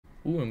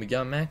Ooh, and we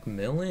got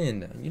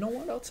Macmillan. You know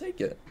what? I'll take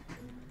it.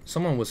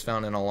 Someone was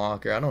found in a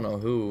locker. I don't know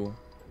who.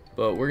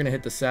 But we're going to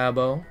hit the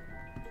Sabo.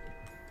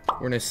 We're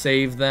going to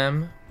save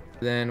them.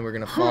 Then we're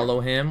going to follow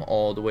him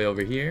all the way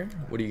over here.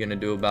 What are you going to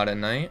do about it,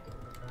 Knight?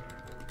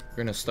 We're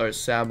going to start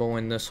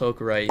Saboing this hook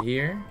right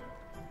here.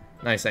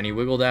 Nice, and he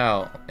wiggled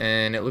out.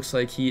 And it looks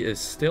like he is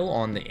still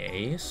on the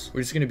ace.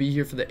 We're just going to be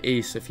here for the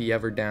ace if he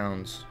ever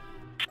downs.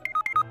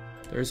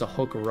 There's a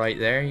hook right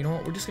there. You know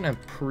what? We're just going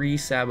to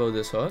pre-Sabo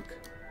this hook.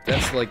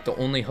 That's like the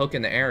only hook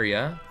in the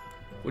area.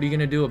 What are you going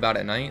to do about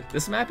it, Knight?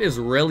 This map is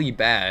really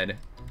bad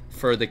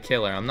for the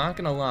killer. I'm not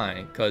going to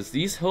lie. Because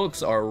these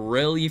hooks are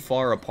really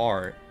far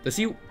apart. Does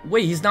he...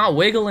 Wait, he's not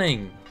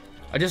wiggling.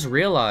 I just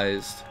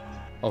realized.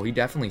 Oh, he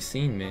definitely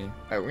seen me.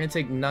 Alright, we're going to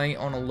take Knight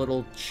on a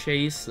little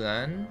chase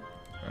then.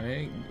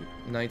 Alright,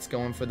 Knight's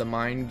going for the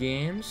mind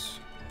games.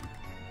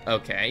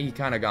 Okay, he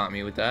kind of got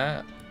me with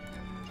that.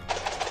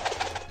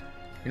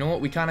 You know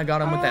what? We kind of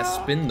got him with that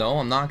spin, though.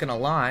 I'm not going to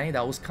lie.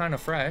 That was kind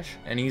of fresh.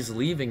 And he's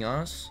leaving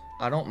us.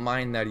 I don't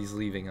mind that he's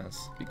leaving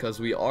us. Because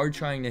we are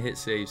trying to hit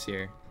saves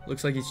here.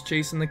 Looks like he's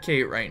chasing the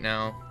Kate right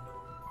now.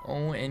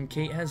 Oh, and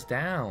Kate has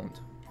downed.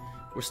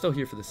 We're still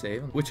here for the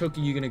save. Which hook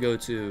are you going to go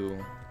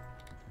to?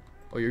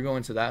 Oh, you're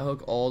going to that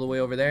hook all the way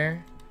over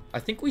there? I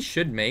think we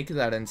should make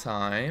that in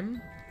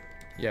time.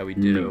 Yeah, we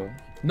do.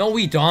 No,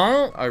 we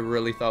don't? I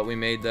really thought we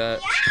made that.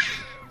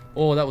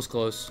 Oh, that was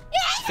close.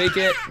 Fake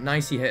it.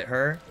 Nice, he hit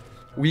her.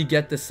 We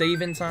get the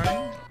save in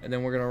time. And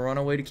then we're going to run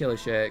away to Killer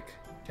Shack.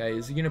 Okay,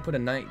 is he going to put a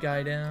Knight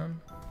guy down?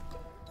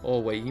 Oh,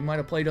 wait, he might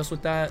have played us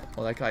with that.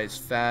 Oh, that guy is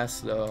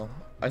fast, though.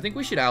 I think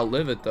we should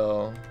outlive it,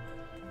 though.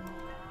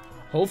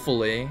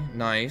 Hopefully.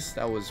 Nice.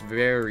 That was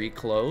very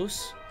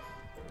close.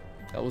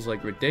 That was,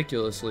 like,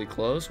 ridiculously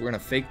close. We're going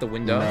to fake the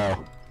window.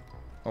 No.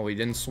 Oh, he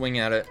didn't swing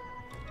at it.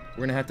 We're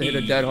going to have to hit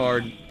it dead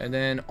hard. And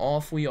then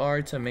off we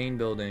are to main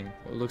building.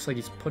 It looks like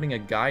he's putting a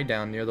guy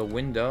down near the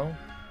window.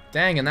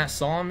 Dang, and that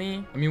saw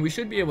me? I mean, we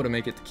should be able to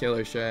make it to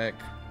Killer Shack.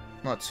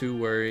 Not too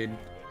worried.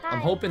 I'm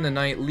hoping the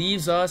Knight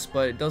leaves us,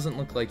 but it doesn't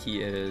look like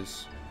he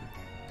is.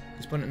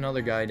 He's putting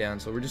another guy down,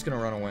 so we're just going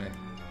to run away.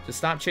 Just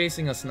stop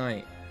chasing us,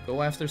 Knight.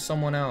 Go after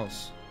someone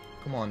else.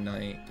 Come on,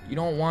 Knight. You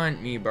don't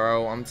want me,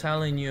 bro. I'm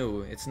telling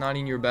you. It's not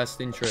in your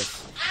best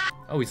interest.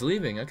 Oh, he's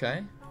leaving.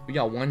 Okay. We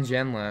got 1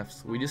 gen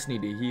left. We just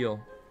need to heal.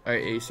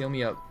 Alright, Ace, heal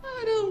me up.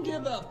 I don't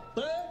give a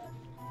fuck.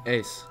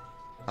 Ace,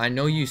 I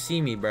know you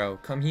see me, bro.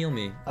 Come heal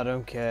me. I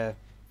don't care.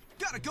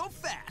 Gotta go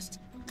fast.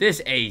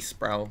 This Ace,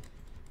 bro.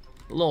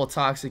 A little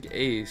toxic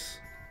Ace.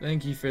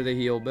 Thank you for the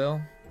heal,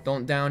 Bill.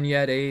 Don't down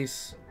yet,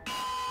 Ace.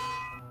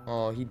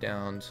 Oh, he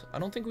downed. I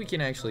don't think we can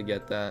actually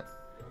get that.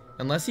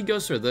 Unless he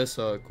goes for this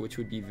hook, which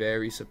would be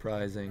very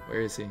surprising.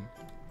 Where is he?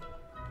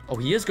 Oh,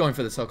 he is going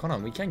for this hook. Hold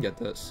on, we can get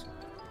this.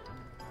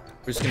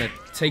 We're just gonna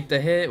take the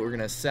hit. We're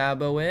gonna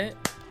Sabo it.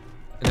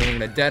 And then we're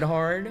gonna dead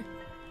hard.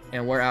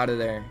 And we're out of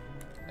there.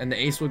 And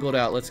the Ace wiggled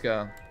out. Let's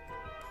go.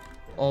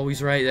 Oh,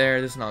 he's right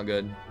there. This is not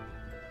good.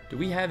 Do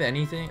we have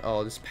anything?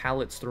 Oh, this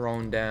pallet's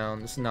thrown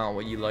down. This is not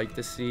what you like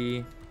to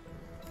see.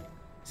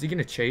 Is he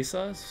gonna chase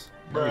us?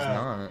 No, he's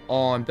not.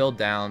 Oh, and Bill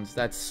downs.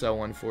 That's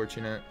so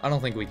unfortunate. I don't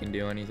think we can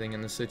do anything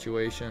in this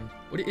situation.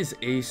 What is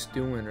Ace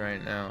doing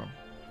right now?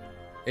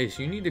 Ace,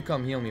 you need to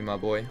come heal me, my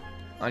boy.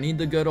 I need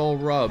the good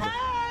old rub.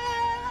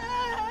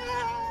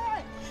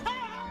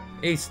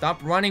 Ace,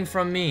 stop running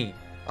from me.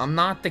 I'm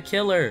not the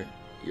killer.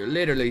 You're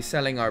literally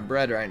selling our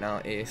bread right now,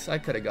 Ace. I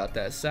could have got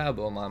that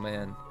Sabo, my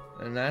man.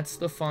 And that's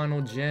the final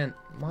gent.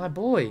 My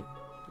boy,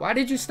 why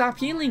did you stop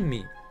healing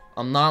me?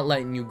 I'm not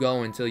letting you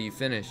go until you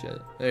finish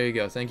it. There you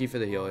go. Thank you for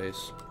the heal,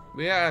 Ace.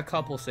 We got a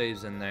couple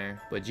saves in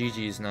there, but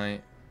GG's,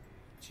 Knight.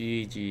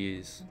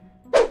 GG's.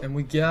 And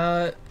we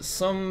got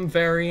some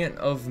variant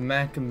of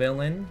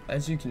Macmillan.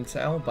 As you can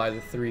tell by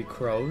the 3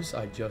 crows,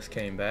 I just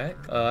came back.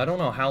 I don't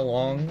know how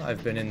long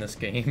I've been in this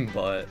game,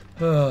 but...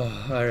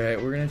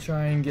 Alright, we're gonna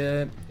try and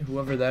get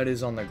whoever that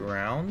is on the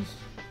ground.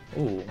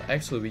 Oh,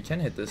 actually, we can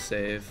hit this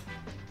save.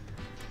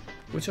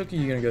 Which hook are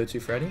you gonna go to,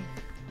 Freddy?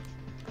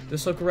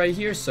 This hook right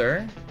here,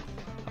 sir.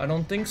 I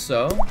don't think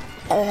so.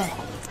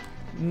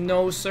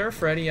 No, sir,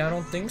 Freddy, I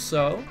don't think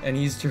so. And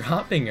he's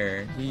dropping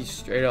her. He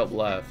straight up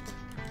left.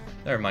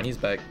 Never mind, he's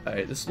back.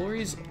 Alright, this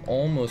lorry's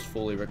almost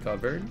fully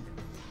recovered.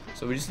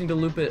 So we just need to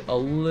loop it a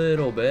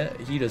little bit.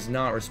 He does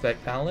not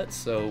respect pallets,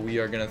 so we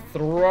are gonna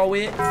throw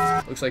it.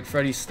 Looks like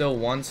Freddy still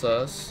wants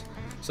us.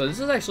 So this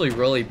is actually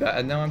really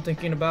bad now I'm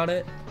thinking about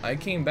it. I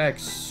came back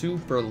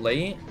super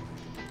late.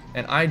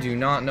 And I do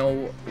not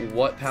know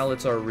what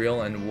pallets are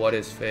real and what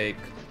is fake.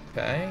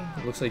 Okay,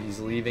 looks like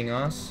he's leaving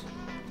us.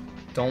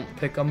 Don't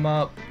pick him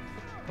up.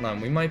 Hold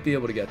on, we might be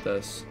able to get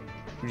this.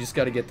 We just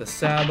got to get the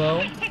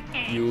Sabo.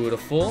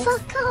 Beautiful.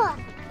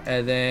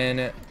 And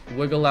then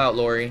wiggle out,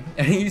 Lori.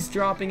 And he's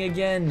dropping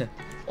again.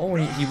 Oh,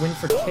 he went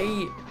for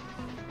Kate.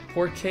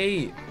 Poor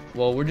Kate.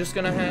 Well, we're just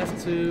going to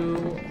have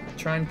to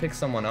try and pick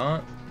someone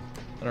up.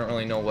 I don't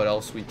really know what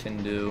else we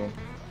can do.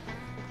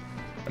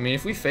 I mean,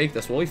 if we fake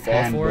this, will he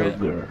fall for it?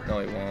 No,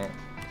 he won't.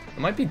 It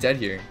might be dead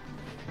here.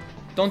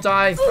 Don't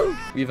die!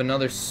 We have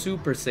another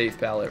super safe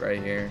pallet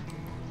right here.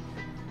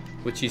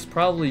 which he's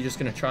probably just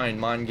gonna try and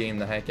mind game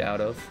the heck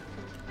out of.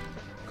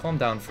 Calm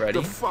down,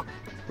 Freddy.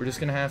 We're just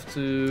gonna have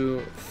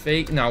to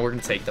fake. No, we're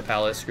gonna take the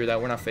pallet. Screw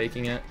that. We're not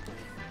faking it.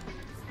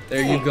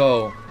 There you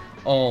go.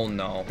 Oh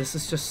no. This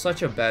is just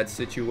such a bad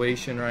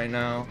situation right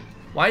now.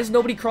 Why is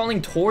nobody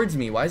crawling towards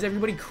me? Why is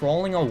everybody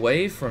crawling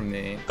away from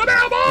me?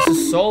 This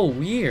is so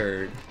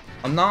weird.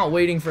 I'm not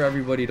waiting for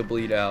everybody to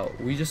bleed out.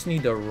 We just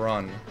need to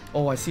run.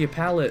 Oh, I see a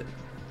pallet.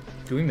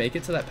 Do we make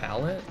it to that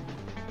pallet?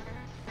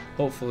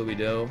 Hopefully we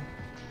do.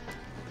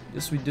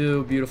 Yes, we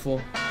do.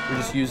 Beautiful. We're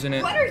just using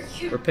it. What are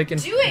you We're picking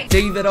doing?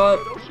 David up.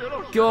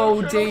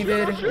 Go,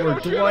 David. Or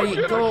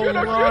Dwight. Go,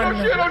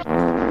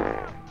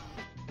 run.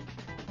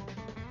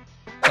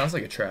 Sounds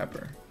like a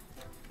trapper.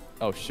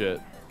 Oh,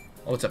 shit.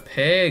 Oh, it's a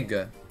pig.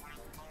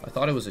 I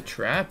thought it was a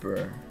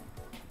trapper.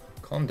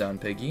 Calm down,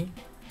 piggy.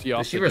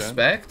 Does she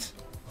respect?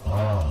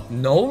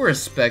 No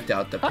respect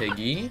out the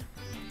piggy.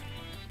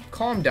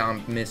 Calm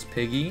down, Miss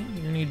Piggy.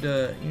 You need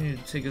to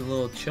take a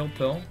little chill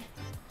pill.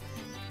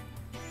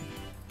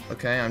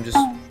 Okay,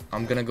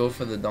 I'm gonna go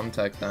for the dumb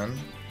tech then.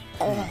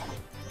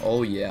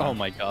 Oh yeah. Oh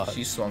my god.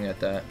 She swung at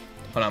that.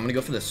 Hold on, I'm gonna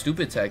go for the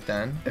stupid tech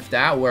then. If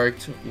that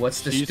worked,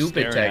 what's the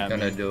stupid tech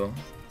gonna do?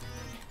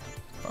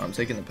 I'm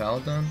taking the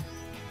pallet then.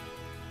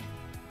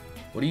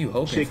 What are you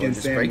hoping for?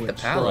 Just break the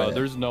pallet. Bro,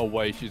 there's no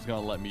way she's gonna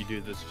let me do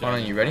this. Hold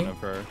on, you ready?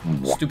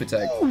 Stupid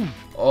tech.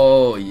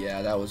 Oh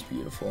yeah, that was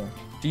beautiful.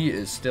 She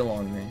is still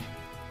on me.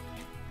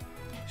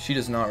 She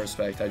does not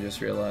respect, I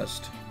just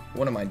realized.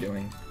 What am I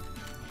doing?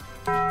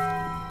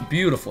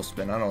 Beautiful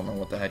spin. I don't know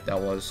what the heck that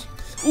was.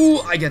 Ooh,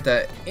 I get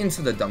that.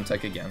 Into the dumb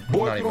tech again. I'm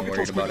not even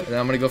worried about it. And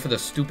I'm gonna go for the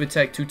stupid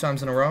tech 2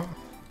 times in a row.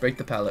 Break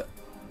the pallet.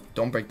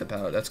 Don't break the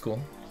pallet. That's cool.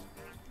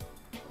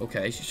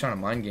 Okay, she's trying to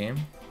mind game.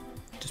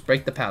 Just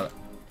break the pallet.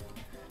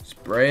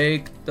 Just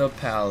break the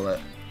pallet.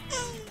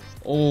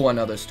 Oh,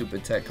 another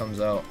stupid tech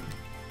comes out.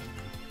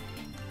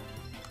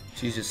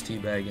 She's just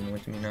teabagging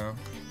with me now.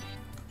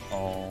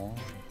 Oh.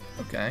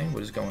 Okay,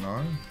 what is going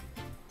on?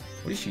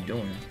 What is she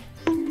doing?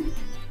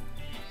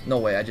 No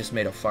way, I just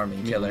made a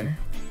farming killer.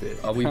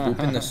 Are we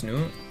booping the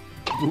snoot?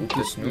 Boop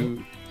the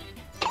snoot.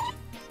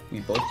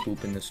 We both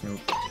booping the snoot.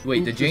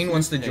 Wait, the Jane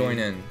wants to join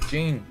in.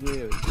 Jane.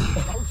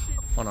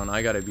 Hold on,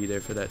 I gotta be there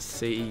for that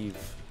save.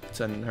 It's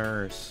a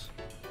nurse.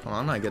 Hold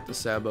on, I get the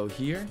Sabo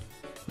here.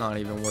 Not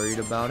even worried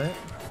about it.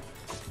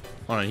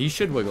 Hold on, he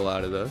should wiggle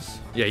out of this.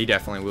 Yeah, he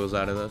definitely wiggles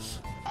out of this.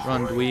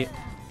 Run, Dweet.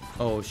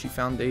 Oh, she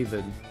found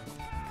David.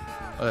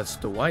 Oh, that's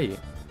Dwight.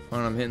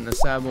 Hold on, I'm hitting the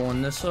Sabo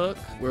on this hook.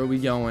 Where are we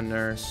going,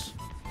 nurse?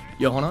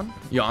 Yo, hold on.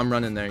 Yo, I'm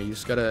running there. You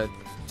just gotta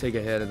take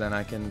a hit and then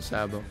I can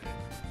Sabo.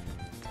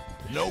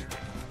 Nope.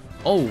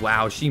 Oh,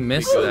 wow, she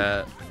missed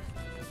that.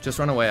 Just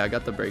run away. I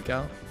got the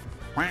breakout.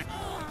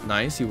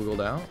 Nice, he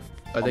wiggled out.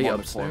 Are they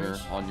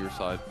upstairs? On your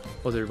side.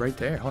 Oh, they're right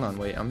there. Hold on,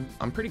 wait.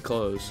 I'm pretty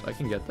close. I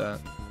can get that.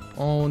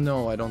 Oh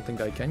no, I don't think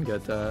I can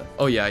get that.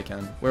 Oh yeah, I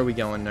can. Where are we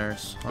going,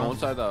 nurse? Go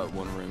inside that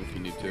one room if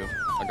you need to.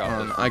 I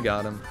got this. I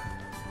got him.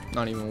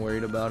 Not even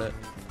worried about it.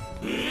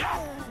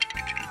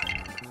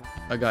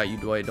 I got you,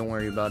 Dwight. Don't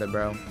worry about it,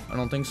 bro. I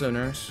don't think so,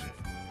 nurse.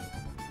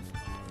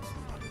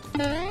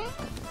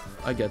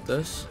 I get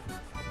this.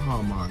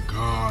 Oh my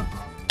god.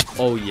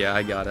 Oh yeah,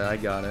 I got it. I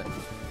got it.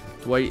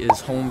 Dwight is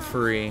home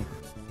free.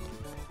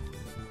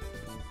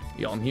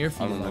 Yo, I'm here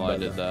for you, I don't know why I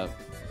did that.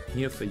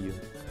 Here for you.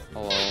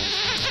 Hello.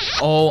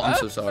 Oh, I'm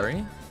so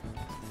sorry.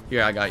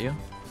 Here, I got you.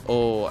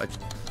 Oh,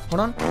 hold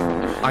on.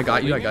 I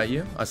got you. I got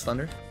you. I stunned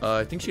her.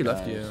 I think she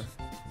left you.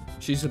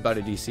 She's about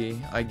to DC.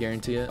 I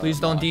guarantee it. Please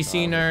don't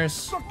DC,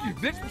 nurse. Fuck you,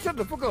 bitch. Shut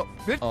the fuck up,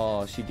 bitch.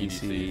 Oh, she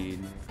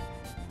DC'd.